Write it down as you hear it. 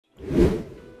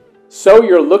So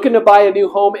you're looking to buy a new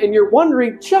home and you're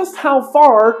wondering just how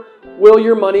far will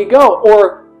your money go,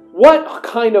 or what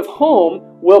kind of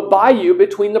home will buy you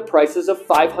between the prices of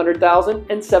 $500,000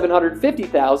 and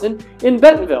 $750,000 in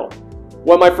Bentonville.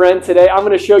 Well, my friend, today I'm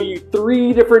going to show you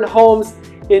 3 different homes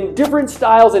in different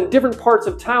styles in different parts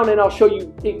of town, and I'll show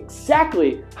you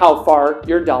exactly how far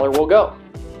your dollar will go.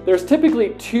 There's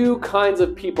typically 2 kinds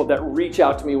of people that reach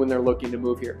out to me when they're looking to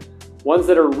move here. Ones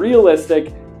that are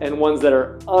realistic and ones that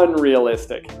are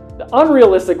unrealistic. The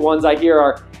unrealistic ones I hear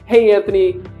are, hey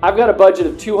Anthony, I've got a budget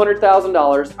of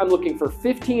 $200,000. I'm looking for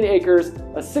 15 acres,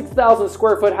 a 6,000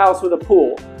 square foot house with a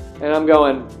pool. And I'm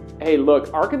going, hey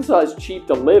look, Arkansas is cheap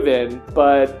to live in,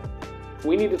 but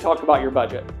we need to talk about your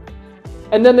budget.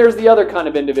 And then there's the other kind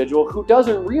of individual who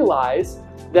doesn't realize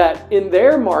that in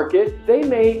their market, they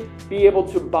may be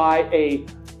able to buy a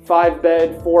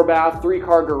 5-bed, 4-bath,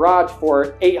 3-car garage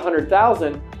for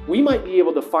 $800,000. We might be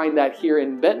able to find that here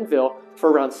in Bentonville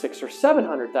for around $600,000 or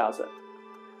 $700,000.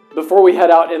 Before we head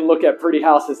out and look at pretty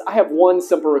houses, I have one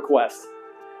simple request.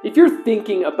 If you're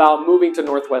thinking about moving to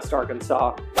Northwest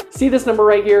Arkansas, see this number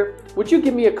right here? Would you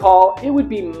give me a call? It would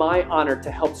be my honor to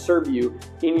help serve you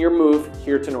in your move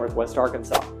here to Northwest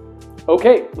Arkansas.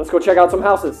 Okay, let's go check out some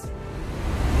houses.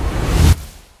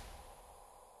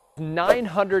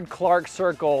 900 Clark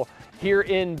Circle here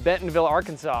in Bentonville,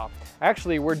 Arkansas.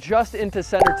 Actually, we're just into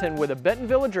Centerton with a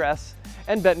Bentonville address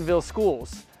and Bentonville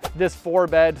schools. This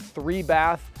 4-bed,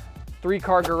 3-bath,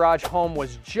 3-car garage home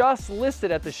was just listed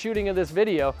at the shooting of this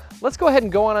video. Let's go ahead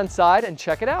and go on inside and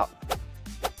check it out.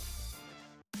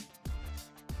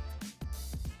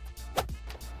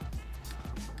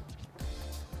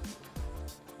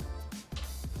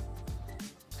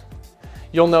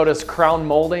 You'll notice crown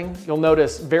molding. You'll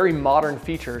notice very modern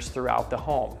features throughout the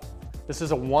home. This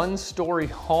is a 1-story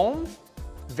home,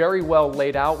 very well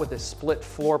laid out with a split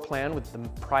floor plan, with the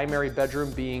primary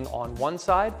bedroom being on one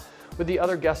side, with the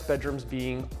other guest bedrooms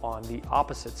being on the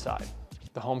opposite side.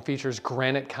 The home features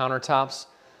granite countertops,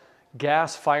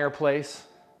 gas fireplace.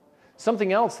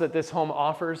 Something else that this home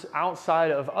offers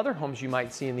outside of other homes you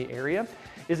might see in the area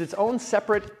is its own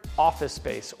separate office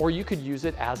space, or you could use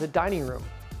it as a dining room.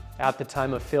 At the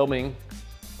time of filming,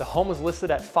 the home was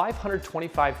listed at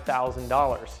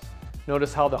 $525,000.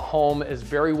 Notice how the home is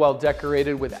very well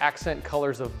decorated with accent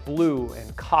colors of blue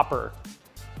and copper.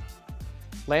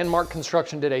 Landmark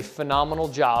Construction did a phenomenal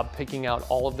job picking out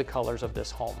all of the colors of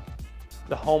this home.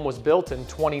 The home was built in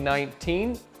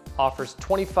 2019, offers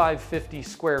 2,550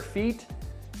 square feet,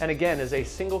 and again is a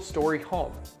single-story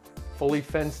home. Fully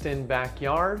fenced-in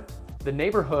backyard. The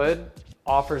neighborhood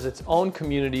offers its own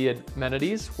community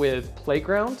amenities with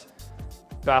playground,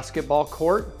 basketball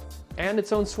court, and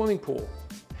its own swimming pool.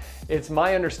 It's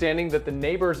my understanding that the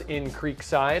neighbors in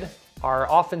Creekside are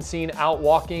often seen out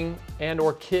walking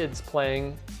and/or kids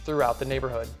playing throughout the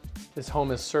neighborhood. This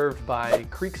home is served by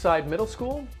Creekside Middle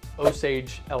School,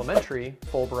 Osage Elementary,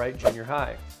 Fulbright Junior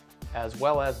High, as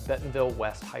well as Bentonville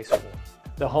West High School.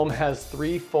 The home has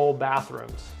 3 full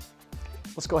bathrooms.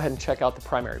 Let's go ahead and check out the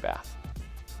primary bath.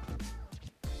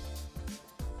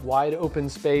 Wide open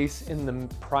space in the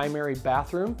primary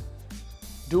bathroom,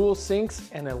 dual sinks,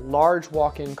 and a large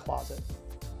walk-in closet.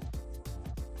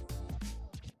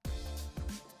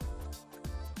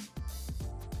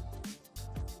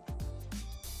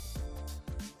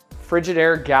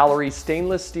 Frigidaire gallery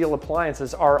stainless steel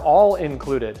appliances are all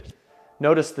included.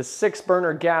 Notice the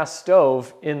 6-burner gas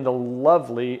stove in the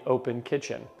lovely open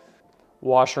kitchen.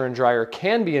 Washer and dryer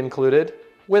can be included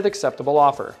with acceptable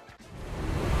offer.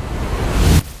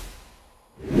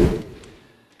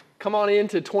 Come on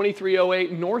into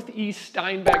 2308 Northeast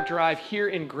Steinbeck Drive here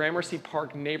in Gramercy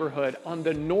Park neighborhood on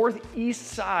the northeast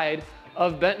side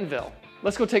of Bentonville.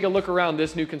 Let's go take a look around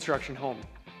this new construction home.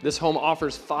 This home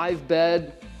offers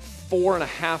 5-bed,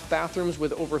 4.5 bathrooms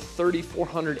with over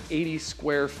 3,480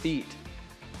 square feet.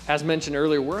 As mentioned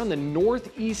earlier, we're on the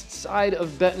northeast side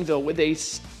of Bentonville with a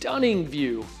stunning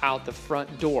view out the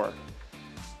front door.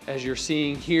 As you're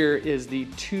seeing here is the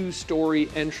 2-story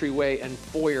entryway and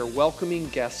foyer welcoming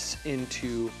guests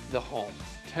into the home.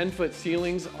 10-foot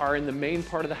ceilings are in the main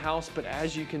part of the house, but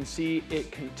as you can see,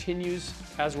 it continues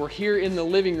as we're here in the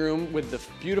living room with the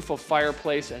beautiful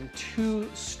fireplace and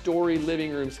 2-story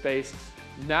living room space.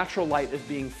 Natural light is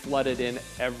being flooded in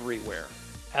everywhere.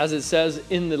 As it says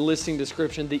in the listing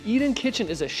description, the Eden kitchen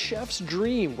is a chef's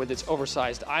dream with its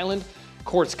oversized island,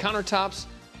 quartz countertops,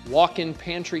 walk-in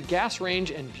pantry, gas range,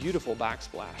 and beautiful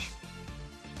backsplash.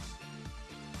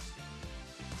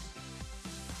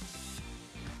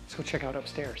 Let's go check out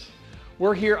upstairs.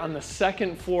 We're here on the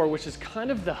 2nd floor, which is kind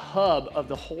of the hub of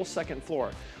the whole 2nd floor.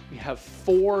 We have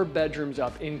 4 bedrooms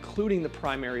up, including the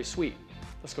primary suite.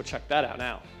 Let's go check that out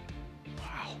now.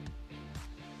 Wow.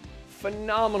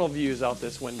 Phenomenal views out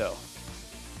this window.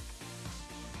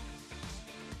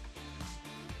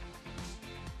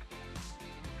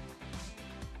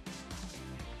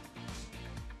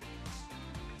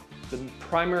 The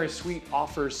primary suite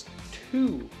offers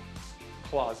 2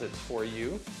 closets for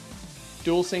you,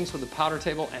 dual sinks with a powder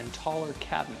table and taller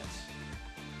cabinets,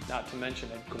 not to mention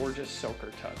a gorgeous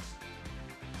soaker tub.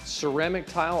 Ceramic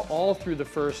tile all through the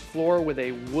first floor with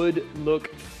a wood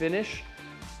look finish,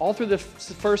 all through the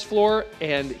first floor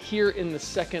and here in the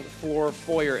second floor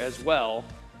foyer as well.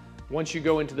 Once you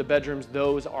go into the bedrooms,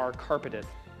 those are carpeted.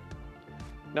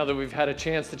 Now that we've had a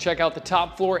chance to check out the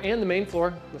top floor and the main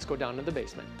floor, let's go down to the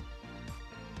basement.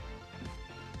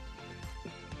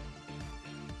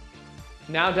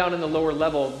 Now down in the lower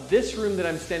level, this room that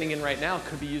I'm standing in right now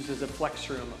could be used as a flex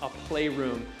room, a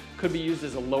playroom, could be used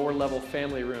as a lower level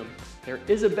family room. There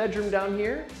is a bedroom down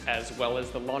here, as well as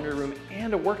the laundry room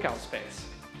and a workout space.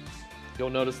 You'll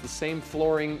notice the same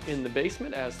flooring in the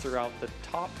basement as throughout the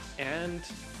top and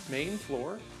main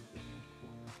floor.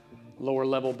 Lower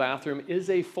level bathroom is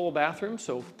a full bathroom,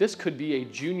 so this could be a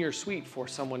junior suite for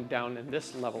someone down in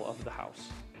this level of the house.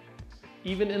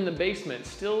 Even in the basement,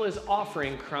 still is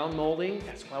offering crown molding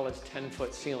as well as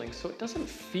 10-foot ceilings, so it doesn't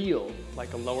feel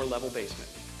like a lower level basement.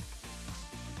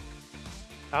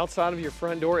 Outside of your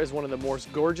front door is one of the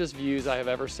most gorgeous views I have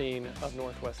ever seen of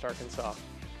Northwest Arkansas.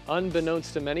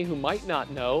 Unbeknownst to many who might not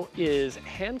know is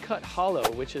Handcut Hollow,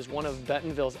 which is one of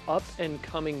Bentonville's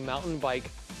up-and-coming mountain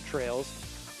bike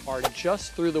trails, are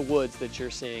just through the woods that you're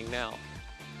seeing now.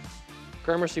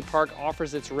 Gramercy Park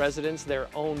offers its residents their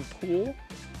own pool,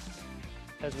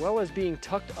 as well as being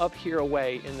tucked up here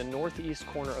away in the northeast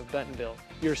corner of Bentonville.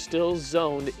 You're still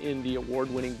zoned in the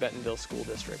award-winning Bentonville School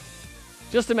District.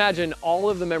 Just imagine all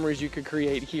of the memories you could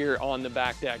create here on the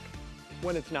back deck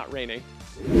when it's not raining.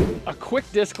 A quick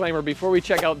disclaimer before we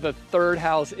check out the third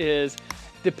house is,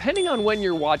 depending on when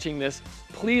you're watching this,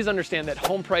 please understand that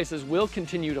home prices will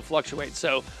continue to fluctuate.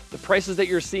 So the prices that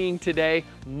you're seeing today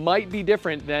might be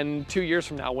different than 2 years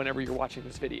from now whenever you're watching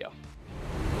this video.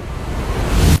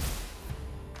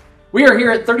 We are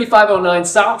here at 3509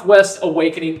 Southwest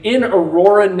Awakening in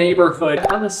Aurora neighborhood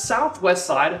on the southwest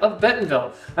side of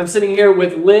Bentonville. I'm sitting here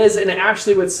with Liz and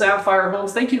Ashley with Sapphire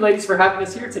Homes. Thank you ladies for having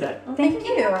us here today. Well, thank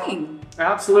you.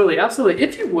 Absolutely, absolutely.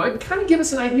 If you would, kind of give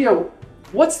us an idea,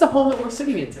 what's the home that we're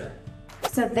sitting in today?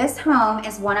 So this home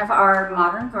is one of our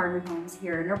modern garden homes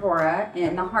here in Aurora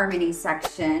in the Harmony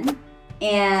section.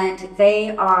 And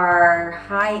they are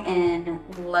high-end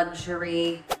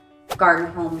luxury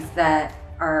garden homes that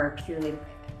are purely private.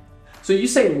 So you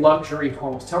say luxury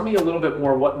homes. Tell me a little bit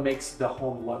more what makes the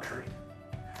home luxury.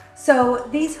 So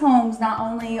these homes, not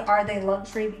only are they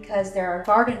luxury because they're a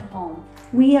garden home,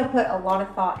 we have put a lot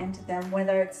of thought into them,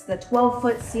 whether it's the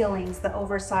 12-foot ceilings, the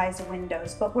oversized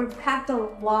windows, but we've packed a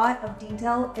lot of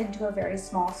detail into a very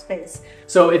small space.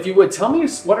 So if you would, tell me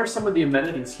what are some of the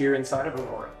amenities here inside of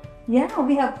Aurora? Yeah,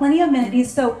 we have plenty of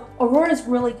amenities. So Aurora is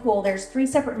really cool. There's 3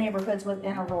 separate neighborhoods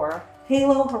within Aurora: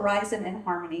 Halo, Horizon, and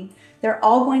Harmony. They're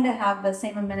all going to have the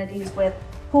same amenities with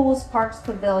pools, parks,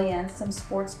 pavilions, some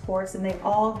sports courts, and they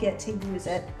all get to use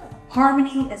it.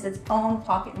 Harmony is its own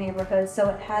pocket neighborhood, so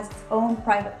it has its own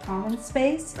private common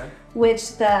space,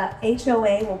 which the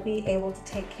HOA will be able to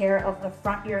take care of the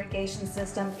front irrigation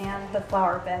system and the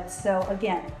flower beds. So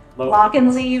again, lock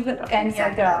and leave and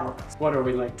you go. What are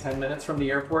we, like 10 minutes from the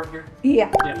airport here?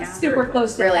 Yeah. Super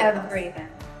close to everything.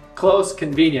 Close,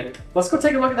 convenient. Let's go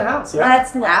take a look at the house. Yeah?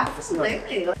 Let's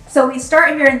absolutely. So we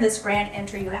start here in this grand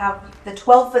entry. You have the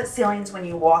 12-foot ceilings when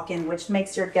you walk in, which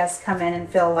makes your guests come in and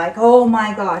feel like, oh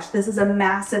my gosh, this is a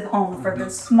massive home for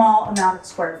this small amount of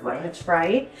square footage,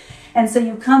 right? And so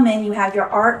you come in, you have your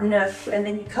art nook, and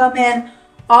then you come in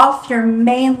off your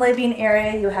main living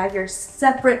area, you have your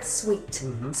separate suite.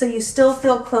 So you still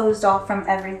feel closed off from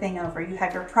everything over. You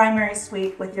have your primary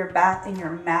suite with your bath and your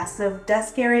massive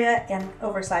desk area and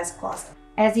oversized closet.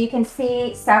 As you can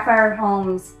see, Sapphire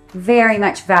Homes very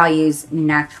much values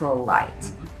natural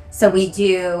light. So we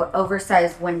do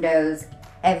oversized windows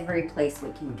every place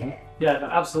we can get. Yeah,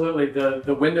 absolutely.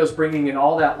 The windows bringing in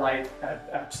all that light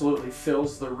absolutely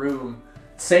fills the room.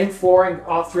 Same flooring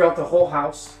all throughout the whole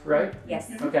house, right? Yes.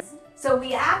 Okay. So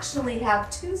we actually have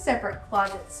 2 separate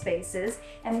closet spaces,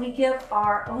 and we give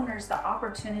our owners the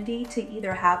opportunity to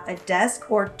either have a desk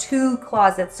or 2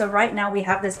 closets. So right now we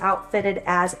have this outfitted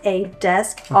as a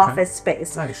desk office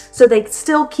space. Nice. So they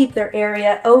still keep their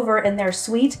area over in their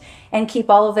suite and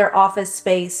keep all of their office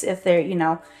space. If they're, you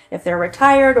know, if they're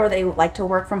retired or they like to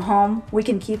work from home, we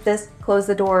can keep this, close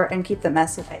the door, and keep the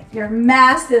mess away. Your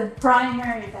massive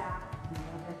primary bath.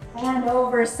 And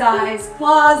oversized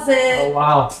closet. Oh,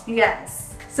 wow.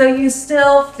 Yes. So you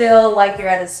still feel like you're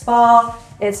at a spa.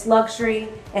 It's luxury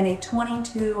in a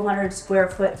 2,200 square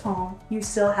foot home. You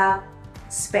still have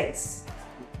space.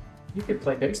 You could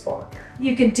play baseball in here.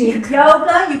 You can do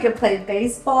yoga, you can play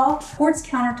baseball. Quartz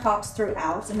countertops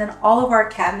throughout, and then all of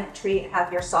our cabinetry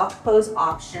have your soft close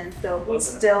option, so we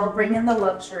still bring in the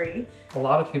luxury. A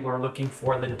lot of people are looking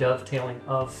for the dovetailing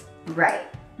of. Right.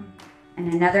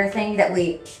 And another thing that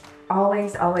we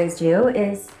always do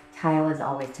is tile is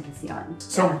always to the ceiling.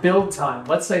 So build time.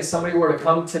 Let's say somebody were to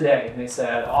come today and they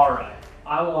said, all right,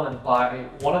 I want to buy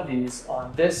one of these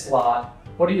on this lot.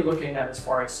 What are you looking at as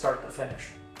far as start to finish?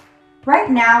 Right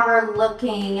now we're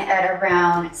looking at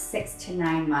around 6 to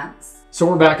 9 months. So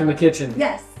we're back in the kitchen.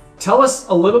 Yes. Tell us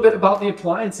a little bit about the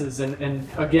appliances and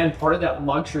again, part of that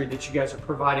luxury that you guys are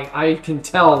providing. I can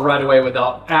tell right away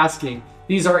without asking,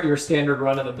 these aren't your standard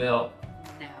run-of-the-mill.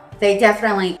 No, they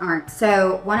definitely aren't.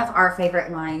 So one of our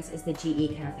favorite lines is the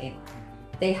GE Cafe line.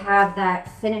 They have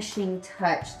that finishing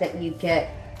touch that you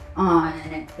get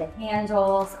on the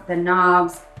handles, the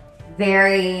knobs,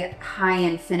 very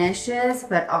high-end finishes,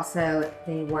 but also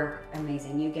they work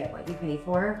amazing. You get what you pay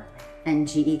for, and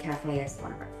GE Cafe is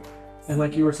one of our favorites. And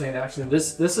like you were saying, actually,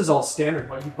 this is all standard,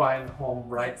 what you buy in the home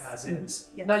right as is.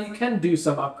 Yes. Now you can do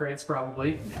some upgrades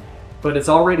probably, but it's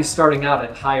already starting out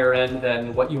at higher end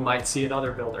than what you might see in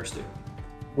other builders do.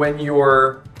 When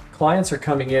your clients are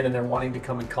coming in and they're wanting to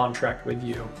come in contract with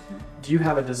you, do you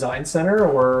have a design center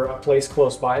or a place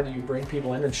close by that you bring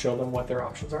people in and show them what their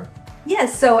options are?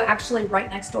 Yes, so actually right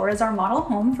next door is our model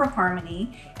home for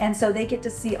Harmony, and so they get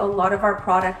to see a lot of our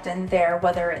product in there,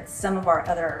 whether it's some of our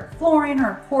other flooring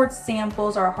or quartz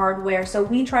samples or hardware. So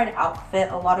we try to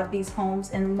outfit a lot of these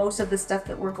homes and most of the stuff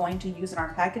that we're going to use in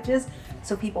our packages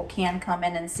so people can come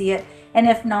in and see it. And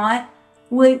if not,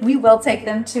 we will take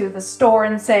them to the store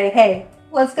and say, hey,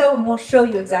 let's go and we'll show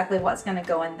you exactly what's going to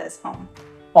go in this home.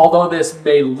 Although this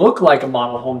may look like a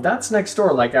model home, that's next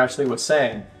door like Ashley was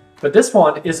saying. But this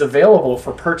one is available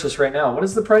for purchase right now. What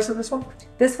is the price of this one?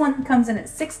 This one comes in at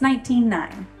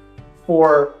 $619,900.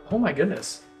 For, oh my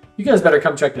goodness. You guys better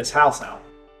come check this house out.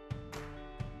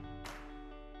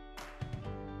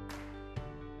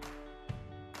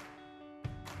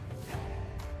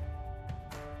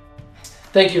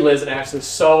 Thank you, Liz and Ashley,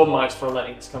 so much for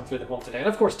letting us come through the home today. And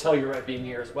of course, tell you right being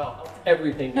here as well.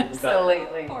 Everything is better.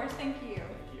 Absolutely. Of course, thank you.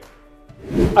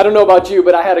 I don't know about you,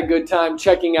 but I had a good time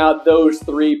checking out those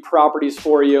 3 properties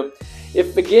for you.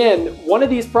 If, again, one of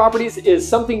these properties is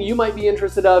something you might be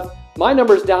interested of, my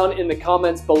number's down in the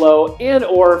comments below, and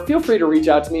or feel free to reach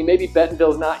out to me. Maybe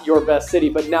Bentonville's not your best city,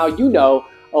 but now you know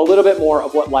a little bit more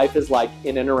of what life is like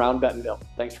in and around Bentonville.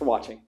 Thanks for watching.